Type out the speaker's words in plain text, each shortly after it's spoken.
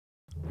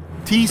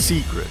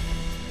TSecret.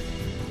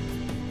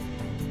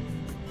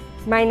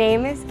 My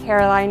name is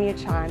Caroline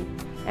Yachán,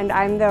 and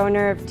I'm the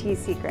owner of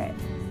TSecret.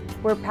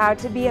 We're proud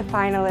to be a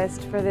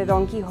finalist for the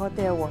Don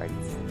Quijote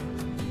Awards.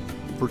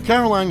 For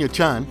Caroline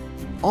Yachán,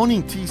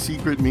 owning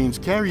TSecret means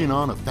carrying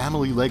on a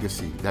family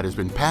legacy that has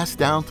been passed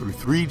down through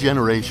 3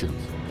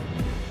 generations.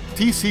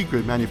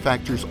 TSecret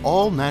manufactures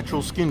all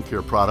natural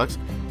skincare products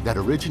that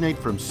originate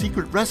from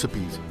secret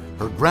recipes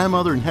her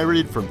grandmother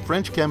inherited from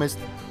French chemist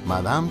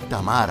Madame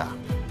Tamahra.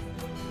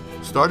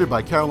 Started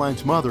by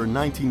Caroline's mother in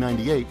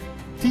 1998,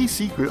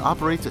 TSecret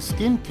operates a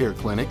skincare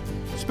clinic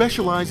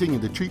specializing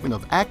in the treatment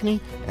of acne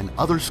and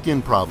other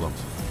skin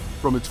problems.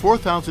 From its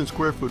 4,000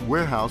 square foot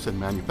warehouse and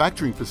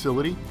manufacturing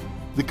facility,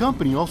 the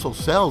company also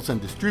sells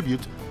and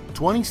distributes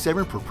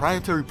 27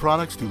 proprietary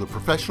products to the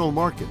professional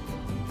market.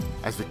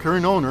 As the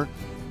current owner,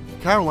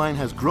 Caroline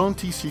has grown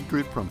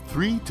TSecret from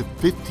 3 to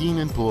 15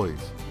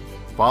 employees.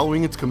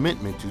 Following its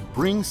commitment to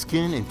bring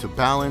skin into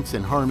balance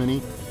and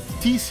harmony,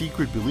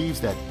 TSecret believes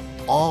that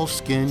all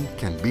skin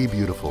can be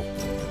beautiful.